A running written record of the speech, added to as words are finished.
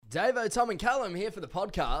Davo, Tom and Callum here for the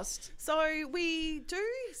podcast. So we do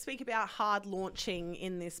speak about hard launching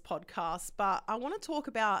in this podcast, but I want to talk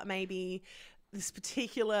about maybe this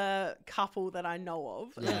particular couple that I know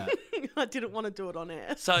of. Yeah. I didn't want to do it on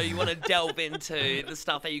air. So you want to delve into the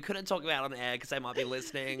stuff that you couldn't talk about on air because they might be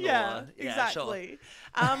listening? Yeah, or, exactly.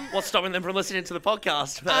 Sure. What's stopping them from listening to the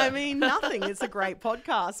podcast? I mean, nothing. It's a great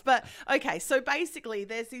podcast. But okay, so basically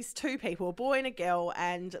there's these two people, a boy and a girl,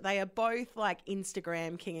 and they are both like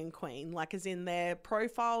Instagram king and queen, like as in their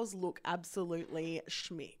profiles look absolutely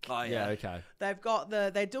schmick. Oh, Yeah, okay. They've got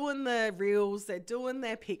they're doing the reels, they're doing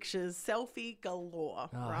their pictures, selfie galore,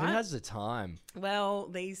 Oh, right? Who has the time? Well,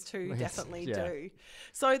 these two Yes, definitely yeah. do.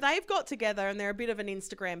 So they've got together and they're a bit of an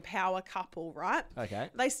Instagram power couple, right? Okay.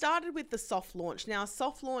 They started with the soft launch. Now,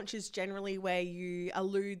 soft launch is generally where you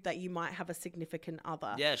allude that you might have a significant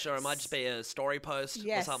other. Yeah, sure. It might just be a story post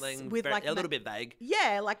Yes, or something. with like a little bit vague.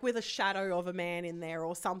 Yeah, like with a shadow of a man in there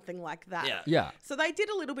or something like that. Yeah. Yeah. So they did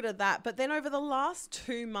a little bit of that, but then over the last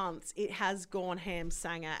 2 months, it has gone ham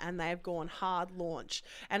sanger and they've gone hard launch.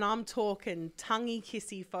 And I'm talking tonguey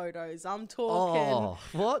kissy photos. I'm talking. Oh,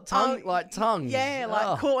 what? Tongue? Like tongues? Yeah, like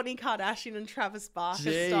Oh. Kourtney Kardashian and Travis Barker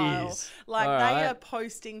Jeez. style. Like All they right. are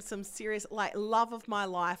posting some serious, like love of my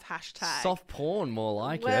life hashtag. Soft porn, more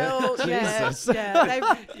like Well, it. yeah, Jesus.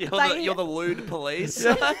 yeah. You're the lewd police.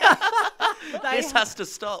 They, This has to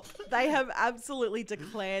stop. they have absolutely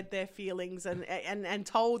declared their feelings and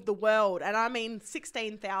told the world, and I mean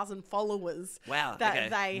 16,000 followers. Wow, that okay.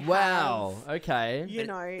 they Wow. have. Okay. You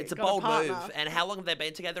know, It's a got bold partner. move. And how long have they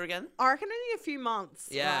been together again? I reckon only a few months.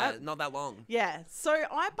 Yeah, right? not that long. Yeah. So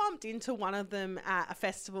I bumped into one of them at a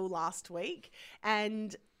festival last week,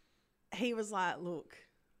 and he was like, "Look,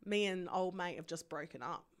 me and old mate have just broken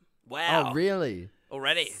up." Wow. Oh, really?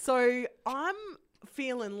 Already? So I'm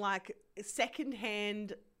feeling like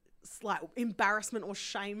secondhand like embarrassment or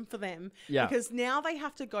shame for them, Yeah. because now they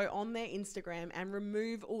have to go on their Instagram and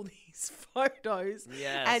remove all these photos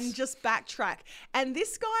Yes. and just backtrack. And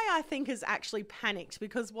this guy, I think, has actually panicked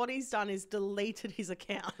because what he's done is deleted his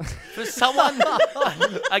account. For someone,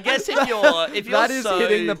 I guess if you're That is so,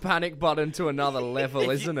 hitting the panic button to another level, if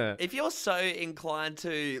you- isn't it? If you're so inclined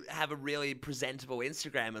to have a really presentable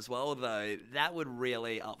Instagram as well, though, that would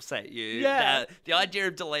really upset you. Yeah. The idea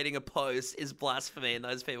of deleting a post is blasphemy in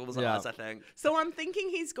those people's Yeah. eyes, I think. So I'm thinking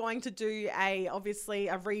he's going to do obviously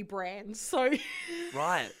a rebrand. So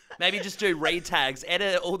Right. Maybe just do retags,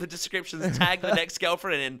 edit all the descriptions, tag the next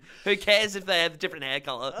girlfriend in. Who cares if they have a different hair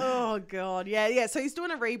color? oh god, yeah. So he's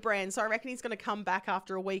doing a rebrand. So I reckon he's going to come back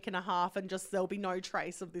after a week and a half, and just there'll be no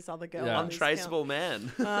trace of this other girl. Yeah. on his Untraceable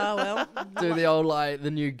man. account. Oh well. Do the old, like,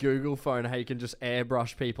 the new Google phone, how you can just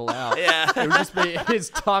airbrush people out. Yeah. It would just be his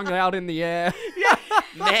tongue out in the air.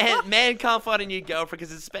 Man can't find a new girlfriend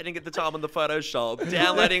because he's spending the time on the Photoshop,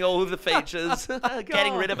 downloading all of the features,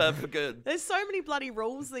 getting rid of her for good. There's so many bloody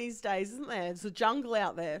rules these days, isn't there? It's a jungle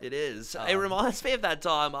out there. It is. It reminds me of that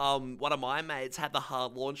time one of my mates had the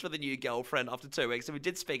hard launch with a new girlfriend after 2 weeks, and we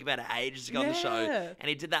did speak about it ages ago on the show, Yeah. and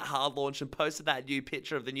he did that hard launch and posted that new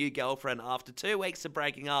picture of the new girlfriend after 2 weeks of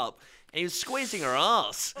breaking up, and he was squeezing her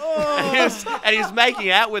ass. And he was making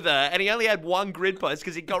out with her, and he only had one grid post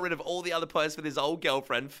because he got rid of all the other posts with his old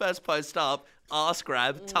girlfriend. First post up, ass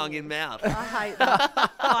grab, tongue in mouth. I hate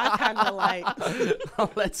that. I can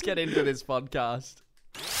relate. Let's get into this podcast.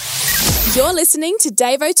 You're listening to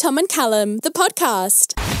Davo, Tom and Callum, the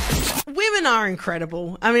podcast. Women are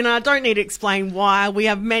incredible. I mean, I don't need to explain why. We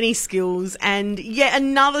have many skills, and yet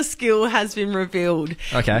another skill has been revealed.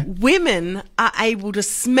 Okay. Women are able to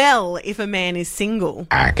smell if a man is single.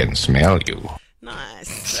 I can smell you.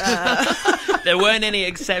 Nice. There weren't any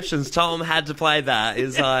exceptions. Tom had to play that.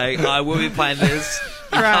 He's like, I will be playing this.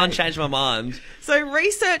 You Right. can't change my mind. So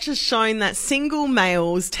research has shown that single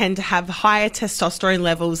males tend to have higher testosterone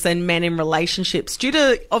levels than men in relationships due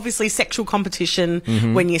to obviously sexual competition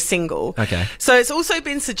when you're single. Okay. So it's also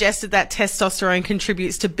been suggested that testosterone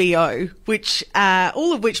contributes to BO, which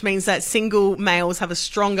all of which means that single males have a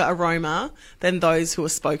stronger aroma than those who are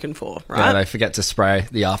spoken for, right? Yeah, they forget to spray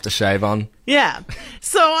the aftershave on. Yeah.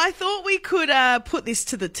 So I thought we could put this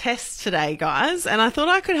to the test today, guys. And I thought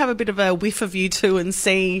I could have a bit of a whiff of you two and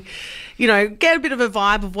see, you know, get a bit of a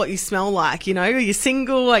vibe of what you smell like. You know, are you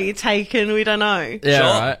single? Are you taken? We don't know. Yeah, Sure.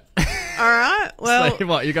 right. All right. Well, So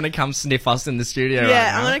what, you're going to come sniff us in the studio right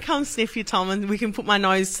yeah, now? I'm going to come sniff you, Tom, and we can put my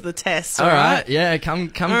nose to the test. All right. Yeah, come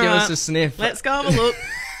give All us right. a sniff. Let's go have a look.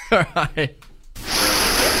 All right.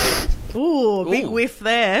 Ooh, big Ooh. whiff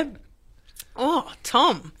there. Oh,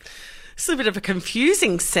 Tom. This is a bit of a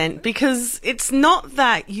confusing scent because it's not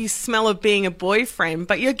that you smell of being a boyfriend,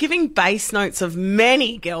 but you're giving bass notes of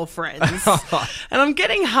many girlfriends. And I'm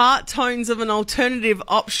getting heart tones of an alternative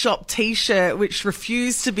op shop t-shirt which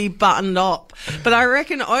refused to be buttoned up. But I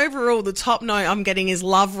reckon overall the top note I'm getting is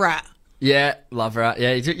love rat. Yeah, love rat.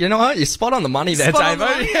 Yeah, you know what? You're spot on the money there, Spot on the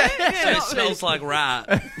Davo. money, So it not smells like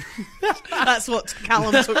rat. That's what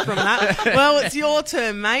Callum took from that. Well, it's your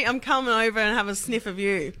turn, mate. I'm coming over and have a sniff of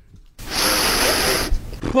you.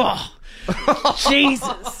 Oh,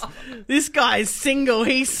 Jesus. This guy is single.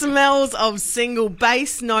 He smells of single.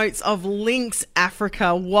 Bass notes of Lynx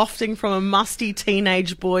Africa wafting from a musty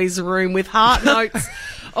teenage boy's room with heart notes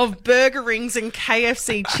of burger rings and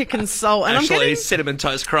KFC chicken salt. And Actually, Cinnamon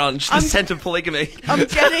Toast Crunch, the scent of polygamy. I'm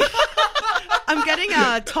getting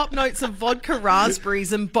top notes of vodka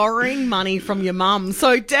raspberries and borrowing money from your mum.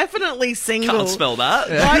 So definitely single. Can't smell that.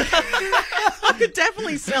 I could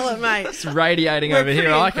definitely smell it, mate. It's radiating We're over here.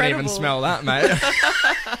 pretty I can even incredible. smell that,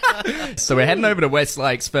 mate. So we're heading over to West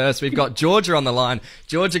Lakes first. We've got Georgia on the line.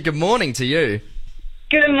 Georgia, good morning to you.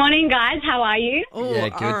 Good morning, guys. How are you? Oh, Yeah,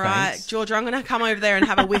 good, all right. thanks. Georgia, I'm going to come over there and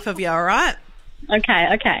have a whiff of you, all right?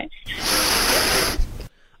 Okay.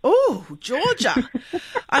 Oh, Georgia.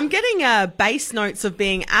 I'm getting bass notes of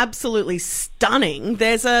being absolutely stunning.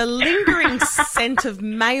 There's a lingering scent of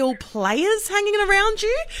male players hanging around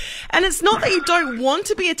you. And it's not that you don't want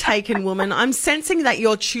to be a taken woman. I'm sensing that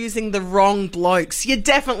you're choosing the wrong blokes. You're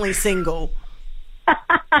definitely single.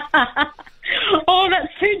 Oh,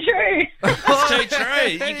 that's too true. It's too true.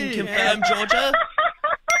 You can confirm, Georgia.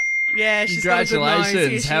 Yeah, she's got a good nose. Here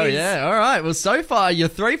Congratulations. she Hell is. yeah. All right. Well, so far, you're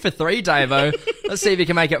 3 for 3, Davo. Let's see if you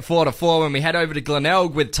can make it 4 to 4 when we head over to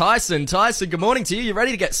Glenelg with Tyson. Tyson, good morning to you. You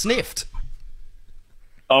ready to get sniffed?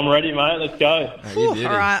 I'm ready, mate. Let's go. You beauty.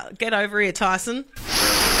 All right, get over here, Tyson.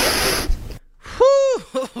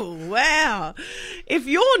 Whew, wow. If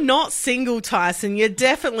you're not single, Tyson, you're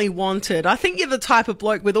definitely wanted. I think you're the type of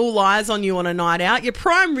bloke with all eyes on you on a night out. You're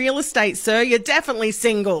prime real estate, sir. You're definitely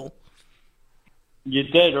single. You're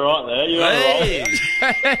dead right there. You're Hey.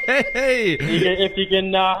 right. Hey.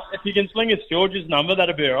 If you can sling us George's number,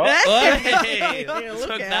 that'd be all right. Hey. Yeah, look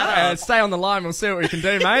Took out. that up. Stay on the line. We'll see what we can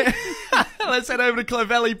do, mate. Let's head over to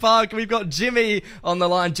Clovelly Park. We've got Jimmy on the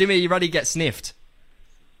line. Jimmy, you ready to get sniffed?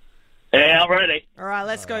 Yeah, I'm ready. All right,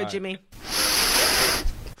 let's go, Jimmy.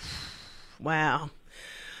 Wow.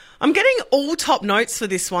 I'm getting all top notes for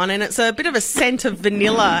this one, and it's a bit of a scent of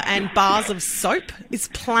vanilla and bars of soap. It's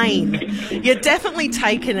plain. You're definitely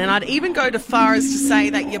taken, and I'd even go to far as to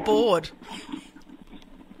say that you're bored.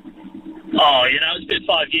 Oh, it's been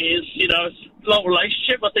 5 years. It's a long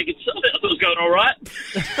relationship. I think it was going all right.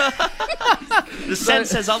 The scent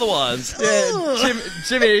says otherwise.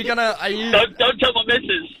 Jimmy, are you? Don't tell my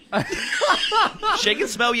missus. She can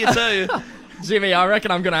smell you too. Jimmy, I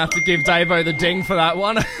reckon I'm going to have to give Davo the ding for that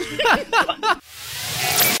one.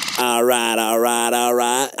 All right.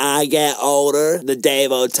 I get older. The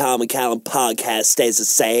Davo, Tom, and Callum podcast stays the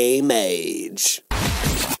same age.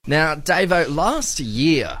 Now, Davo, last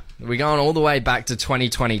year, we're going all the way back to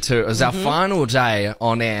 2022. It was our final day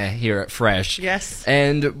on air here at Fresh. Yes.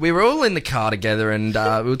 And we were all in the car together, and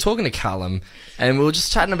we were talking to Callum, and we were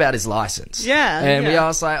just chatting about his license. Yeah, And we yeah.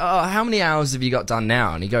 asked, like, oh, how many hours have you got done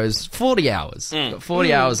now? And he goes, 40 hours. Got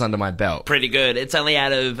 40 hours under my belt. Pretty good. It's only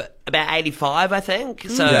out of about 85, I think.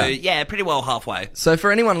 So, yeah, pretty well halfway. So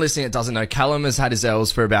for anyone listening that doesn't know, Callum has had his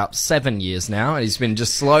L's for about 7 years now, and he's been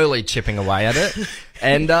just slowly chipping away at it.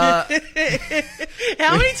 And How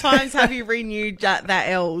many times have you renewed that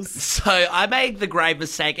L's? So I make the grave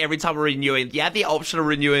mistake every time we're renewing. You have the option of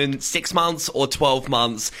renewing 6 months or 12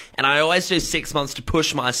 months, and I always do 6 months to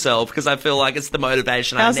push myself because I feel like it's the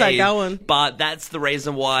motivation How's I that need. going? But that's the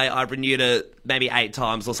reason why I renewed it maybe 8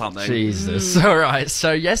 times or something. Jesus. All right.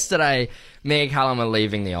 So yesterday, me and Callum are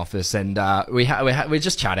leaving the office, and we're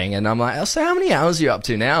just chatting, and I'm like, oh, so how many hours are you up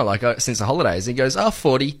to now? Like, since the holidays? He goes,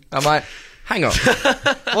 40. I'm like, hang on.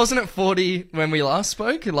 Wasn't it 40 when we last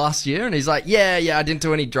spoke last year? And he's like, yeah, I didn't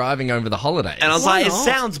do any driving over the holidays. And I was Why like, not? it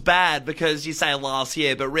sounds bad because you say last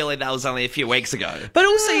year, but really that was only a few weeks ago. But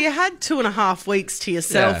also, you had 2.5 weeks to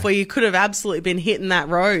yourself Yeah. where you could have absolutely been hitting that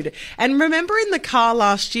road. And remember in the car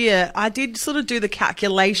last year, I did sort of do the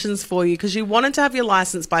calculations for you because you wanted to have your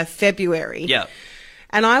license by February. Yeah.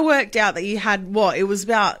 And I worked out that you had, it was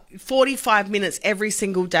about 45 minutes every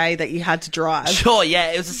single day that you had to drive. Sure,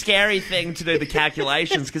 yeah, it was a scary thing to do the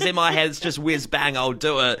calculations because in my head it's just whiz bang, I'll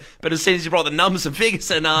do it. But as soon as you brought the numbers and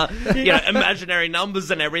figures and imaginary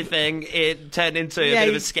numbers and everything, it turned into a bit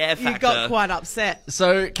of a scare factor. You got quite upset.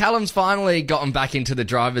 So Callum's finally gotten back into the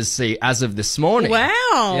driver's seat as of this morning.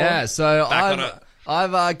 Wow. Yeah, so Back on it.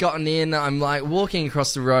 I've gotten in, I'm like walking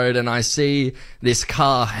across the road and I see this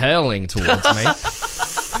car hurling towards me.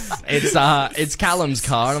 It's Callum's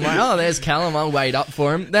car, and I'm like, oh, there's Callum. I'll wait up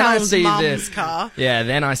for him. Then Callum's I see mum's car. Yeah,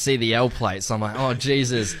 then I see the L plates. I'm like, oh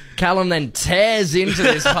Jesus. Callum then tears into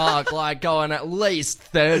this park, like going at least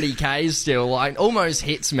 30 k's still, like almost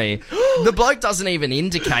hits me. The bloke doesn't even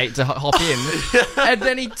indicate to hop in, and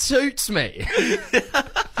then he toots me.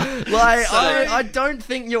 Like, I don't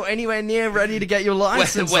think you're anywhere near ready to get your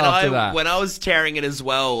license after that. When I was tearing it as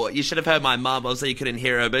well, you should have heard my mum. Obviously, you couldn't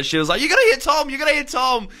hear her, but she was like, "You're gonna hit Tom! You're gonna hit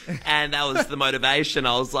Tom!" And that was the motivation.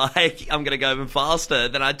 I was like, "I'm gonna go even faster."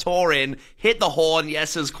 Then I tore in, hit the horn.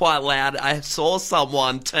 Yes, it was quite loud. I saw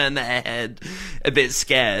someone turn their head, a bit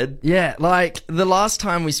scared. Yeah, like the last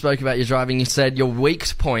time we spoke about your driving, you said your weak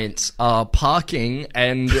points are parking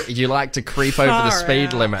and you like to creep over the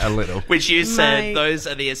speed limit a little. Which you said Mate. those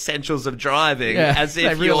are the essentials of driving, Yeah, as if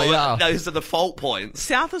they really are. those are the fault points.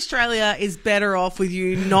 South Australia is better off with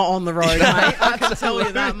you not on the road, mate. I can tell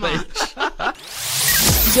you that much.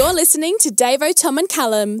 You're listening to Davo, Tom and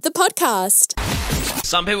Callum, the podcast.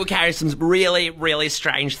 Some people carry some really, really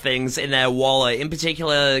strange things in their wallet, in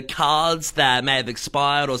particular cards that may have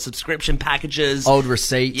expired or subscription packages. Old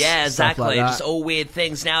receipts. Yeah, stuff exactly. like that. Just all weird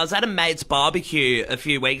things. Now, I was at a mate's barbecue a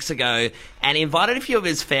few weeks ago, and he invited a few of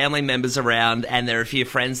his family members around, and there are a few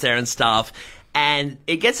friends there and stuff. And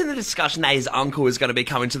it gets into the discussion that his uncle is going to be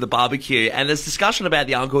coming to the barbecue, and there's discussion about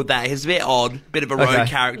the uncle that he's a bit odd, bit of a rogue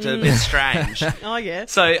character, a bit strange. Oh, yeah.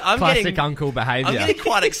 So I'm Classic getting uncle behaviour. I'm getting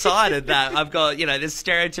quite excited that I've got, this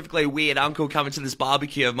stereotypically weird uncle coming to this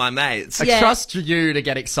barbecue of my mates. I Yeah. trust you to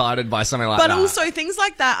get excited by something like But that. also, things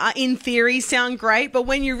like that are, in theory, sound great, but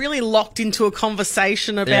when you're really locked into a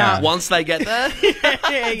conversation about... Once they get there,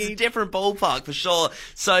 it's a you- different ballpark for sure.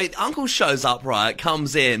 So uncle shows up, right,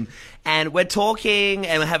 comes in, and we're talking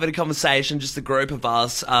and we're having a conversation, just a group of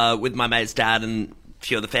us, with my mate's dad and a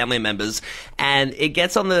few of the family members, and it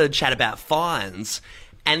gets on the chat about fines,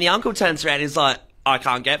 and the uncle turns around and he's like, I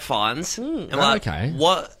can't get fines. And we're like, okay.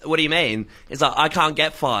 What do you mean? He's like, I can't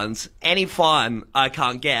get fines. Any fine I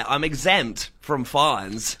can't get. I'm exempt from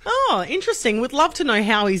fines. Oh, interesting. Would love to know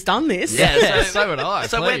how he's done this. Yeah, so would I,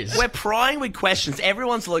 So please. we're prying with questions.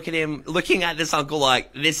 Everyone's looking at this uncle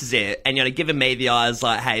like, this is it. And, giving me the eyes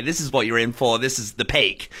like, hey, this is what you're in for. This is the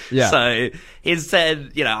peak. Yeah. So he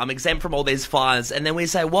said, I'm exempt from all these fines. And then we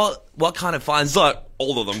say, what kind of fines? He's like,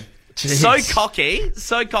 all of them. Jeez. So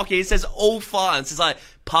cocky. He says all fines. He's like,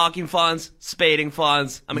 parking fines, speeding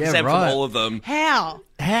fines. I'm Yeah, exempt right. from all of them. How?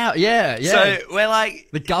 How? Yeah. So we're like,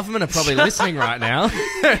 The government are probably listening right now.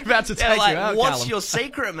 They're about to they're take like, you out, what's Callum. your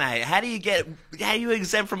secret, mate? How are you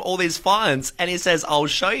exempt from all these fines? And he says, I'll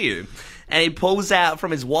show you. And he pulls out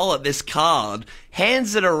from his wallet this card,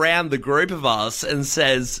 hands it around the group of us and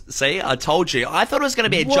says, see, I told you. I thought it was going to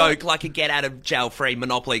be a joke, like a get-out-of-jail-free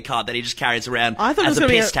Monopoly card that he just carries around I thought it was as a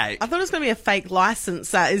going to be piss take. I thought it was going to be a fake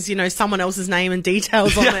license that is, someone else's name and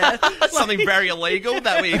details on there. Something very illegal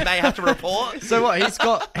that we may have to report. So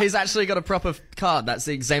what? He's actually got a proper card that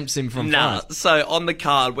exempts him from Nah. fines. So on the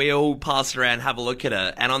card, we all pass it around, have a look at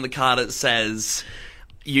it, and on the card it says,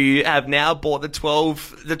 you have now bought the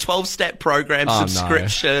 12-step program Oh, no.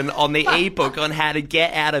 subscription on the ebook on how to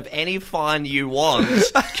get out of any fine you want.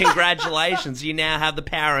 Congratulations, you now have the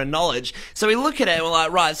power and knowledge. So we look at it and we're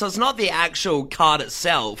like, right, so it's not the actual card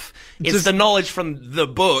itself. It's Just- the knowledge from the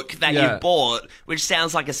book that Yeah. you bought, which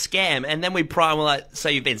sounds like a scam. And then we pry and we're like, so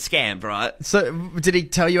you've been scammed, right? So did he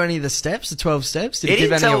tell you any of the steps, the 12 steps? Did he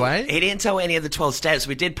give any away? He didn't tell any of the 12 steps.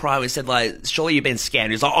 We did pry. We said, like, surely you've been scammed.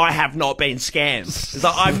 He's like, I have not been scammed. He's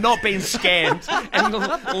like, I've not been scammed.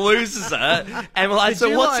 And loses it. And we're like, Did so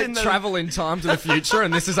you, what's like, in the... travel in time to the future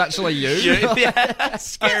and this is actually you? Yeah,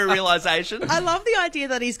 scary realization. I love the idea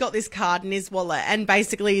that he's got this card in his wallet and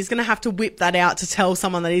basically he's going to have to whip that out to tell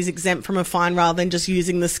someone that he's exempt from a fine rather than just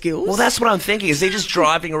using the skills. Well, that's what I'm thinking. Is he just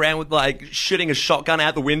driving around with, like, shooting a shotgun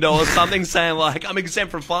out the window or something, saying, like, I'm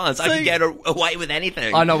exempt from fines. I can get away with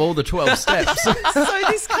anything. I know all the 12 steps. So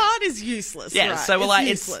this card is useless. Yeah, right? so we're like,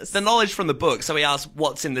 useless. it's the knowledge from the book. So we asked,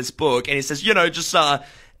 what's in this book? And he says, just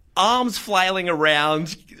arms flailing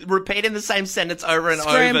around, repeating the same sentence over and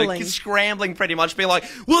over, scrambling pretty much, being like,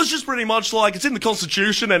 well, it's just pretty much like, it's in the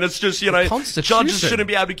Constitution and it's just, Constitution? judges shouldn't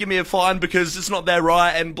be able to give me a fine because it's not their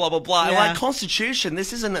right and blah, blah, blah. Yeah. Like, Constitution,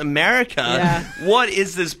 this isn't America. Yeah. What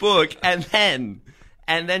is this book? And then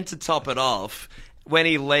to top it off, when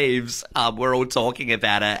he leaves, we're all talking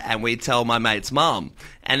about it, and we tell my mate's mum.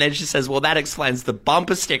 And then she says, well, that explains the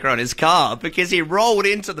bumper sticker on his car, because he rolled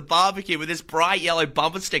into the barbecue with this bright yellow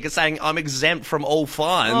bumper sticker saying, I'm exempt from all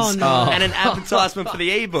fines, Oh, no. and an advertisement for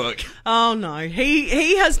the ebook. Oh no,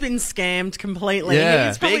 he has been scammed completely. Yeah.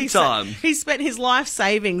 He's probably Big time. He's spent his life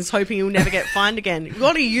savings hoping he'll never get fined again.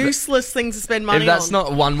 What a useless thing to spend money If that's on.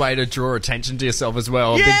 not one way to draw attention to yourself as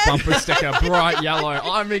well, a Yeah. big bumper sticker, bright yellow,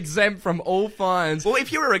 I'm exempt from all fines. Well,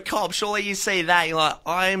 if you were a cop, surely you see that, you're like,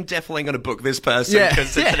 I'm definitely going to book this person Yeah.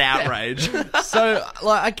 because it's an Yeah. outrage. So,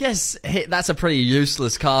 like, I guess that's a pretty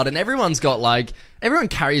useless card, and everyone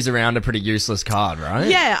carries around a pretty useless card, right?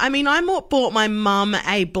 Yeah, I mean, I bought my mum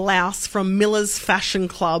a blouse from Miller's Fashion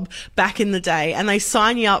Club back in the day, and they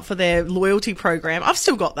sign you up for their loyalty program. I've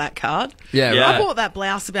still got that card. Yeah, Yeah. I right. bought that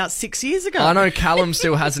blouse about 6 years ago. I know Callum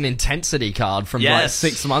still has an intensity card from like Yes.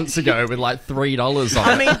 6 months ago with like $3 on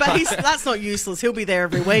it. I mean, but that's not useless. He'll be there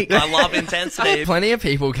every week. I love intensity. Plenty of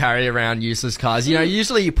people carry around useless cards. You know,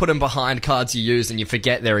 usually you put them behind cards you use and you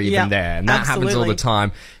forget they're even Yeah, there. And that happens all absolutely. the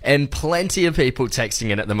time. And plenty of people texting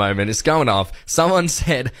in at the moment. It's going off. Someone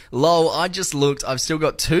said, lol, I just looked. I've still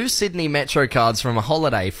got 2 Sydney Metro cards from a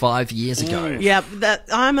holiday 5 years ago. Yeah,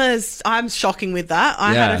 I'm shocking with that.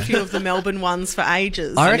 I Yeah. had a few of the Melbourne ones for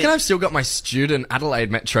ages. I reckon I've still got my student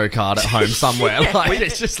Adelaide Metro card at home somewhere. Like,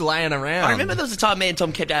 it's just laying around. I remember there was a time me and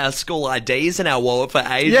Tom kept our school IDs in our wallet for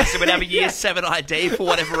ages. Yeah. So we'd have a year 7 ID for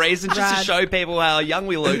whatever reason, just to Rad. show people how young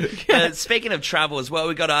we look. Speaking of travel as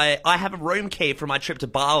well, I have a room key for my trip to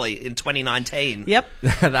Bali in 2019. Yep.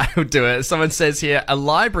 That'll do it. Someone says here, a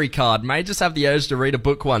library card may just have the urge to read a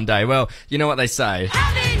book one day. Well, you know what they say.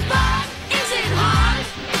 Having fun isn't hard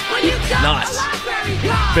when you got Nice. a library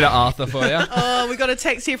card. Bit of Arthur for you. Oh, we got a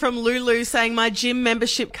text here from Lulu saying my gym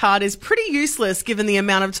membership card is pretty useless given the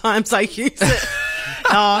amount of times I use it.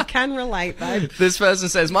 Oh, I can relate, babe. This person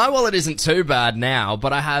says, my wallet isn't too bad now,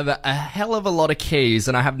 but I have a hell of a lot of keys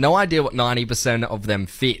and I have no idea what 90% of them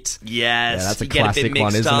fit. Yes, Yeah, that's a you get a classic bit mixed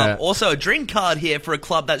one, isn't up. it? Also, a drink card here for a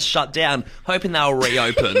club that's shut down, hoping they'll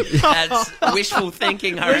reopen. That's wishful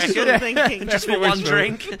thinking, I Wishful reckon. thinking. Just for one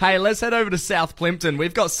drink. Hey, let's head over to South Plimpton.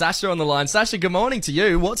 We've got Sasha on the line. Sasha, good morning to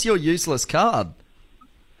you. What's your useless card?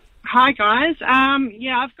 Hi guys.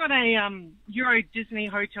 Yeah, I've got a Euro Disney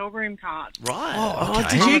hotel room card Right. Oh, Okay.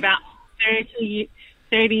 did from you? about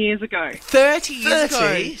 30 years ago. 30 years 30?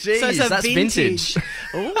 ago. so it's Jeez, a that's vintage.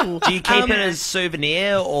 Ooh. Do you keep it as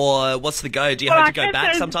souvenir, or what's the go? Do you Well, hope I to go kept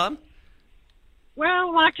back it- sometime?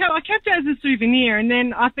 Well, I kept it as a souvenir, and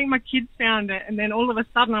then I think my kids found it, and then all of a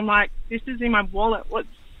sudden I'm like, this is in my wallet.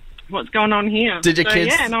 What's going on here? Did your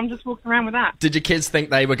kids- Yeah, and I'm just walking around with that. Did your kids think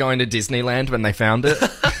they were going to Disneyland when they found it?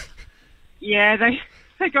 Yeah,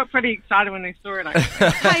 they got pretty excited when they saw it.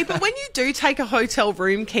 Hey, but when you do take a hotel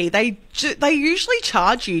room key, they usually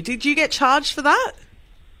charge you. Did you get charged for that?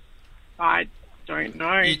 I don't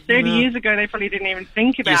know. 30 years ago, they probably didn't even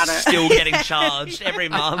think You're about it. still getting charged every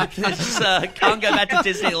month. It's, can't go back to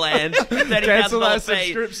Disneyland. Cancel $30,000 that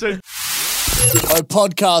fee. subscription. Oh,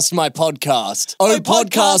 podcast my podcast. Oh,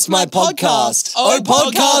 podcast my podcast. Oh,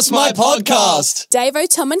 podcast my podcast. Davo,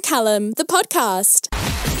 Tom and Callum, the podcast.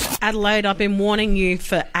 Adelaide, I've been warning you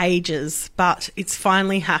for ages, but it's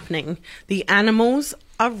finally happening. The animals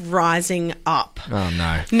are rising up. Oh,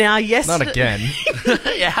 no. Now, yes, Not again.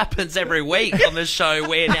 It happens every week on the show.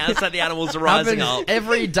 We announce that the animals are rising Happens up.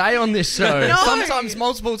 every day on this show. No. Sometimes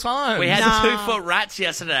multiple times. We had Nah. 2-foot rats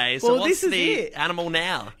yesterday. So Well, what's this is the it. animal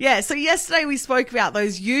now? Yeah, so yesterday we spoke about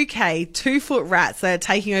those UK 2-foot rats that are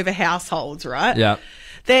taking over households, right? Yeah.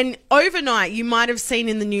 Then overnight, you might have seen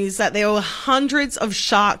in the news that there were hundreds of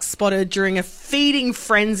sharks spotted during a feeding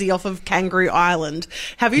frenzy off of Kangaroo Island.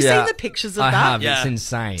 Have you seen the pictures of I that? have. Yeah. It's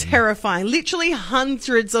insane. Terrifying. Literally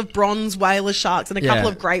hundreds of bronze whaler sharks and a couple Yeah.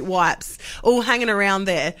 of great whites all hanging around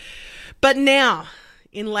there. But now,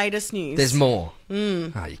 in latest news, There's more.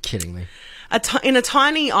 Oh, you're kidding me. in a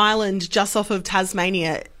tiny island just off of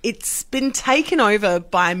Tasmania, it's been taken over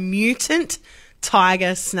by mutant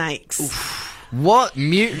tiger snakes. What?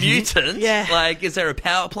 Mutant? Mutants? Yeah. Like, is there a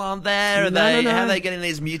power plant there? No. How are they getting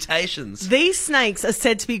these mutations? These snakes are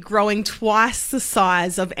said to be growing twice the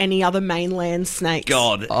size of any other mainland snakes.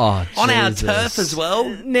 God. Oh, On our Jesus. turf as well?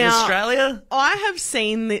 In Now- Australia? I have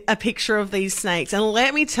seen a picture of these snakes, and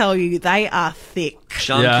let me tell you, they are thick.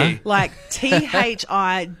 Chunky. Yeah. Like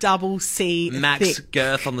THICC Max thick.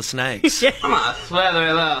 girth on the snakes. Yeah. I swear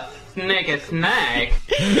they're there. Snake.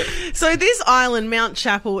 So this island, Mount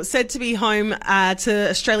Chapel, is said to be home to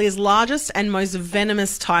Australia's largest and most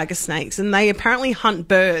venomous tiger snakes, and they apparently hunt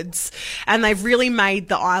birds, and they've really made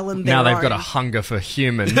the island their Now they've own. got a hunger for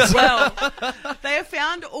humans. Well, they are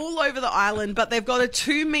found all over the island, but they've got a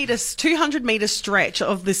 200 metre stretch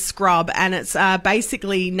of this scrub, and it's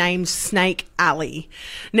basically named Snake Alley.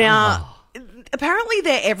 Now, apparently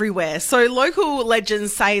they're everywhere. So local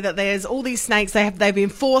legends say that there's all these snakes. They've been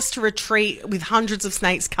forced to retreat with hundreds of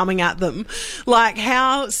snakes coming at them. Like,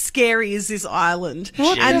 how scary is this island?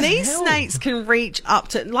 And these snakes can reach up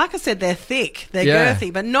to, like I said, they're thick, they're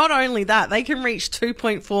girthy, but not only that, they can reach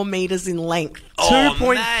 2.4 metres in length.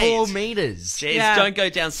 2.4 metres. Jeez, Yeah. don't go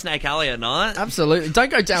down Snake Alley at night. Absolutely. Don't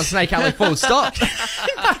go down Snake Alley full stop.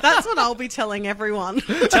 That's what I'll be telling everyone.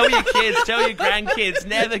 Tell your kids, tell your grandkids,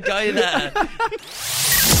 never go there.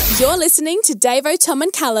 You're listening to Davo, Tom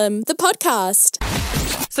and Callum, the podcast.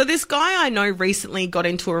 So this guy I know recently got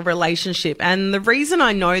into a relationship, and the reason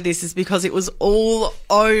I know this is because it was all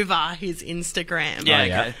over his Instagram. Yeah,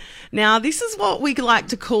 okay. Now, this is what we like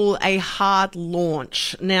to call a hard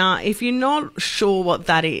launch. Now, if you're not sure what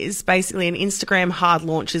that is, basically an Instagram hard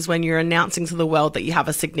launch is when you're announcing to the world that you have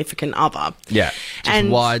a significant other. Yeah. Just And-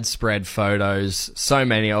 widespread photos, so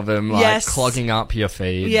many of them, like Yes. clogging up your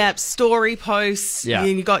feed. Yeah, story posts. Yeah.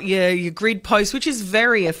 You got your grid post, which is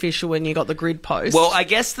very official when you got the grid post. Well, I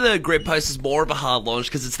guess the grid post is more of a hard launch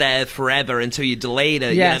because it's there forever until you delete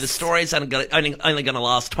it. You Yes. know, the story's only going to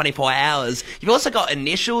last 24 hours. You've also got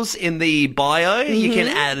initials in the bio. You can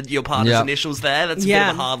add your partner's Yep. initials there. That's a bit of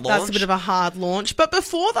a hard launch. That's a bit of a hard launch. But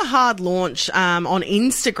before the hard launch on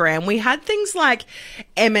Instagram, we had things like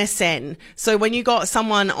MSN. So when you got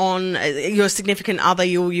someone on your significant other,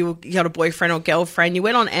 you got a boyfriend or girlfriend, you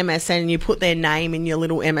went on MSN and you put their name in your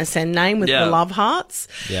little MSN name with Yeah. the love hearts.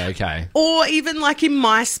 Yeah, okay. Or even like in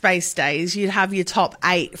MySpace days, you'd have your top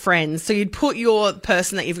 8 friends. So you'd put your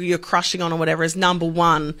person that you're crushing on or whatever as number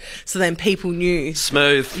 1, so then people knew.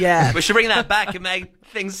 Smooth. Yeah. We should bring that back and make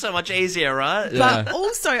things so much easier, right? But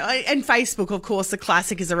also, and Facebook, of course, the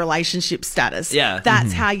classic is a relationship status. Yeah.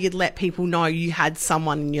 That's how you'd let people know you had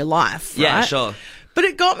someone in your life. Yeah, right? sure. But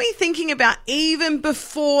it got me thinking about even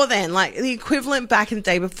before then, like the equivalent back in the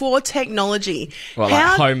day, before technology. Well,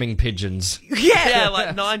 like homing pigeons. Yeah,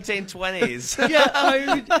 like 1920s.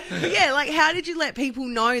 Yeah, like how did you let people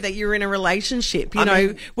know that you're in a relationship? You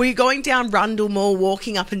know, were you going down Rundle Mall,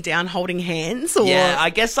 walking up and down, holding hands? Or Yeah,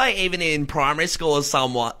 I guess like even in primary school or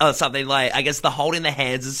something like, I guess the holding the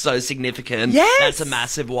hands is so significant. Yes. That's a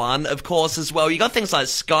massive one, of course, as well. You got things like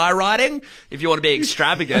skywriting, if you want to be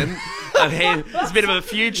extravagant. I mean, it's a bit of a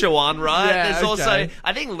future one, right? Yeah, There's also, okay.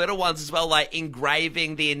 I think little ones as well, like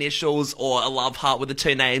engraving the initials or a love heart with the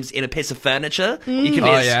 2 names in a piece of furniture. You can be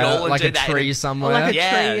at school and like do a that. tree somewhere. Like a Yeah,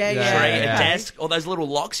 tree, yeah. tree, Yeah. a desk, or those little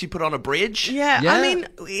locks you put on a bridge. Yeah, Yeah. I mean,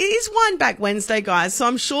 it is Wind Back Wednesday, guys, so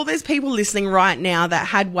I'm sure there's people listening right now that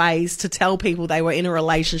had ways to tell people they were in a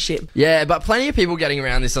relationship. Yeah, but plenty of people getting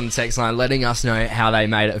around this on the text line, letting us know how they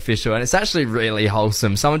made it official, and it's actually really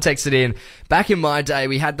wholesome. Someone texted in, back in my day,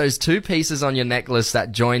 we had those 2 pieces on your necklace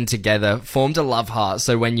that joined together, formed a love heart,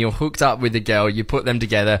 so when you're hooked up with a girl, you put them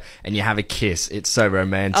together and you have a kiss. It's so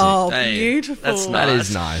romantic. Oh, Hey, beautiful. that's That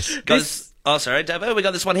is nice. Oh, sorry, Devo. We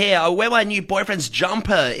got this one here. I wear my new boyfriend's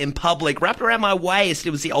jumper in public, wrapped around my waist. It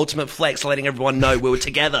was the ultimate flex, letting everyone know we were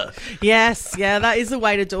together. Yes, yeah, that is the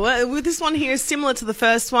way to do it. With this one here is similar to the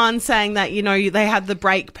first one, saying that, you know, they had the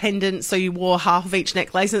break pendant, so you wore half of each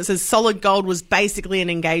necklace, and it says solid gold was basically an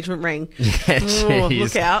engagement ring. Yeah, Oh, jeez.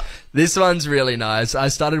 look out. This one's really nice. I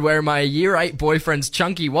started wearing my year 8 boyfriend's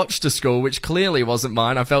chunky watch to school, which clearly wasn't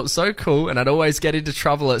mine. I felt so cool, and I'd always get into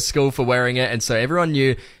trouble at school for wearing it, and so everyone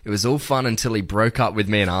knew it was all fun until he broke up with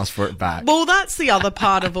me and asked for it back. Well, that's the other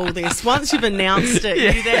part of all this. Once you've announced it,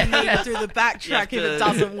 you then need to do the backtrack if it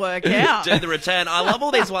doesn't work out. Do the return. I love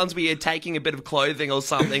all these ones where you're taking a bit of clothing or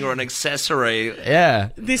something or an accessory.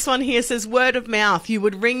 Yeah. This one here says word of mouth. You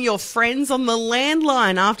would ring your friends on the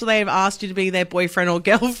landline after they have asked you to be their boyfriend or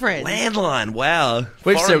girlfriend. Landline, wow.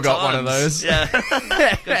 We've Foreign still got one of times. those. Yeah.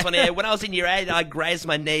 Got this one here. When I was in year 8, I grazed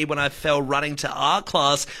my knee when I fell running to art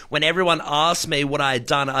class. When everyone asked me what I had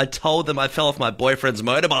done, I told them I fell off my boyfriend's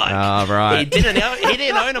motorbike. Oh, right. He didn't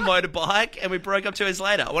own a motorbike, and we broke up 2 years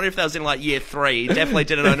later. I wonder if that was in like year 3. He definitely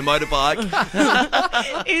didn't own a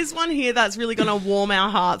motorbike. Here's one here that's really going to warm our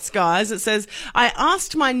hearts, guys. It says, I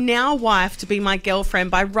asked my now wife to be my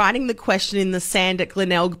girlfriend by writing the question in the sand at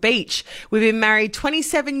Glenelg Beach. We've been married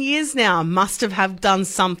 27 years now. Must have done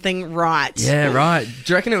something right. Yeah, right.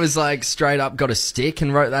 Do you reckon it was like straight up got a stick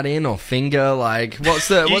and wrote that in, or finger? Like, what's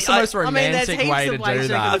the most I mean, there's romantic heaps way of to ways do you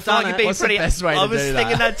that? could I feel like it'd be What's the best way to I was do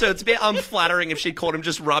thinking that? that too. It's a bit unflattering if she caught him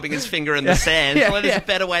just rubbing his finger in the sand. yeah, Well, there's yeah. a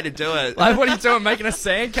better way to do it. Like, what are you doing? Making a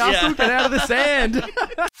sandcastle? Yeah. Get out of the sand.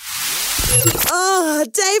 Oh,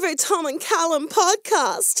 Davo, Tom and Callum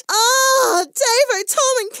podcast. Oh, Davo,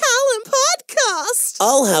 Tom and Callum podcast.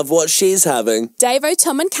 I'll have what she's having. Davo,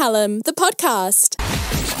 Tom and Callum, the podcast.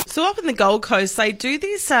 So up in the Gold Coast, they do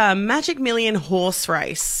this Magic Million horse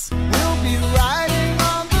race.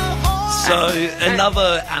 So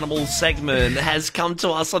another animal segment has come to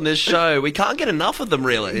us on this show. We can't get enough of them,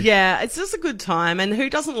 really. Yeah, it's just a good time. And who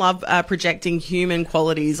doesn't love projecting human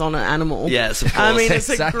qualities on an animal? Yes, of course. I mean, it's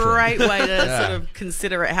Exactly. a great way to sort of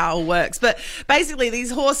consider it, how it works. But basically,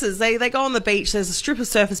 these horses, they go on the beach. There's a strip of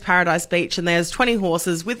Surfers Paradise Beach, and there's 20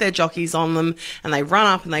 horses with their jockeys on them, and they run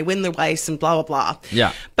up and they win the race and blah, blah, blah.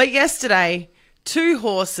 Yeah. But yesterday, 2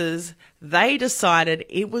 horses, they decided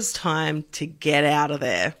it was time to get out of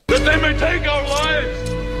there. That they may take our lives,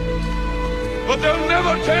 but they'll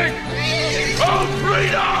never take our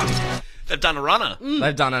freedom! They've done a runner.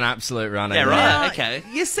 They've done an absolute runner. Yeah, right. Now, Okay.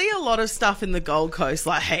 You see a lot of stuff in the Gold Coast,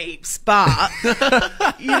 like heaps, but,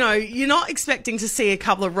 you know, you're not expecting to see a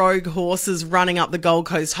couple of rogue horses running up the Gold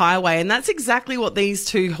Coast Highway, and that's exactly what these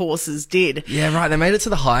 2 horses did. Yeah, right. They made it to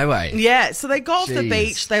the highway. Yeah, so they got off the Jeez.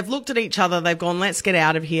 beach, they've looked at each other, they've gone, let's get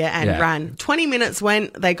out of here, and Yeah. ran. 20 minutes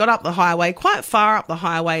went, they got up the highway, quite far up the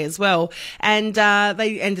highway as well, and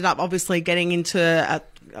they ended up obviously getting into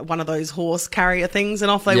one of those horse carrier things, and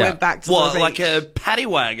off they Yeah. went back to What, the beach. like a paddy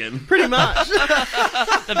wagon? Pretty much.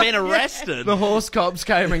 They've been arrested. The horse cops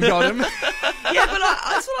came and got him. Yeah, but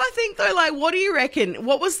that's what I think though. Like, what do you reckon?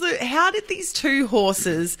 How did these 2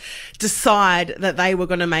 horses decide that they were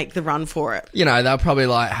going to make the run for it? You know, they're probably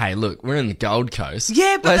like, hey, look, we're in the Gold Coast.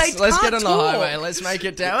 Yeah, but let's they get can't on the talk. highway. Let's make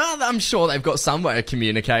it down. Well, I'm sure they've got some way of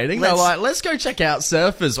communicating. They're Let's- like, let's go check out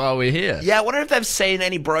surfers while we're here. Yeah, I wonder if they've seen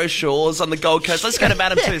any brochures on the Gold Coast. Let's go to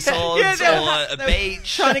Madame Tussauds or a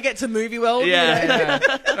beach. Trying to get to Movie World. Yeah.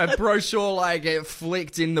 A brochure like get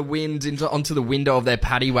flicked in the wind onto the window of their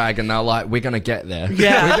paddy wagon. They're like, we're gonna get there.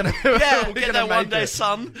 Yeah. we're gonna, Yeah. we're Get gonna there one make day, it.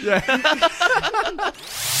 son.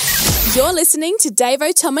 You're listening to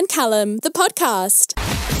Davo, Tom and Callum, the podcast.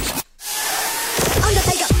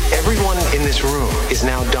 Everyone in this room is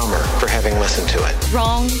now dumber for having listened to it.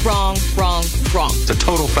 Wrong, wrong, wrong, wrong. It's a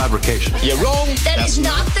total fabrication. You're wrong. That is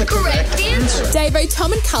not the correct answer. Davo,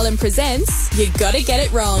 Tom and Callum presents You Gotta Get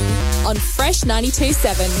It Wrong on Fresh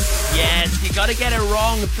 92.7. Yes, you got to get it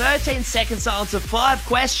wrong. 13 seconds to answer 5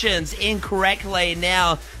 questions incorrectly.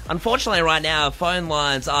 Now, unfortunately, right now, our phone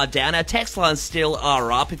lines are down. Our text lines still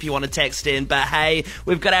are up if you want to text in. But hey,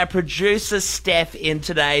 we've got our producer, Steph, in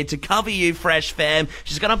today to cover you, Fresh Fam.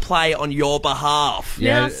 She's going to play on your behalf.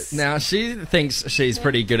 Yeah. Yes. Now she thinks she's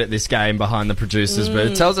pretty good at this game behind the producers, but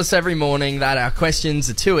it tells us every morning that our questions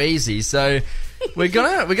are too easy. So we're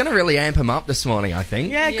gonna really amp them up this morning, I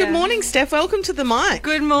think. Yeah, good morning, Steph. Welcome to the mic.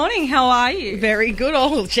 Good morning. How are you? Very good.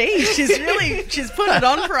 Oh, geez, she's put it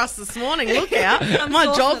on for us this morning. Look out, my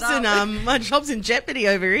job's in jeopardy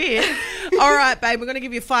over here. All right, babe, we're going to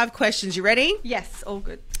give you 5 questions. You ready? Yes, all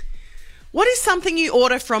good. What is something you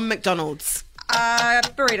order from McDonald's?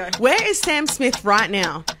 Burrito. Where is Sam Smith right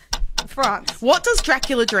now? France. What does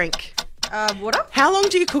Dracula drink? Water. How long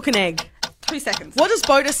do you cook an egg? 2 seconds. What does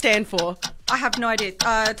BOTA stand for? I have no idea.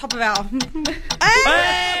 Top of hour.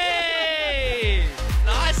 Hey!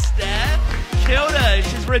 Nice, Steph. Killed her.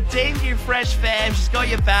 She's redeemed you, Fresh Fam. She's got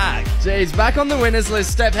your back. Jeez, back on the winners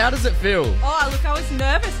list, Steph. How does it feel? Oh, look, I was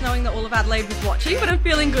nervous knowing that all of Adelaide was watching, but I'm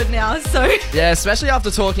feeling good now, so... Yeah, especially after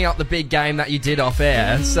talking up the big game that you did off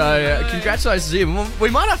air. So congratulations to you. We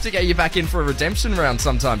might have to get you back in for a redemption round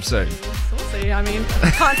sometime soon. Saucy, I mean,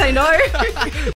 can't say no.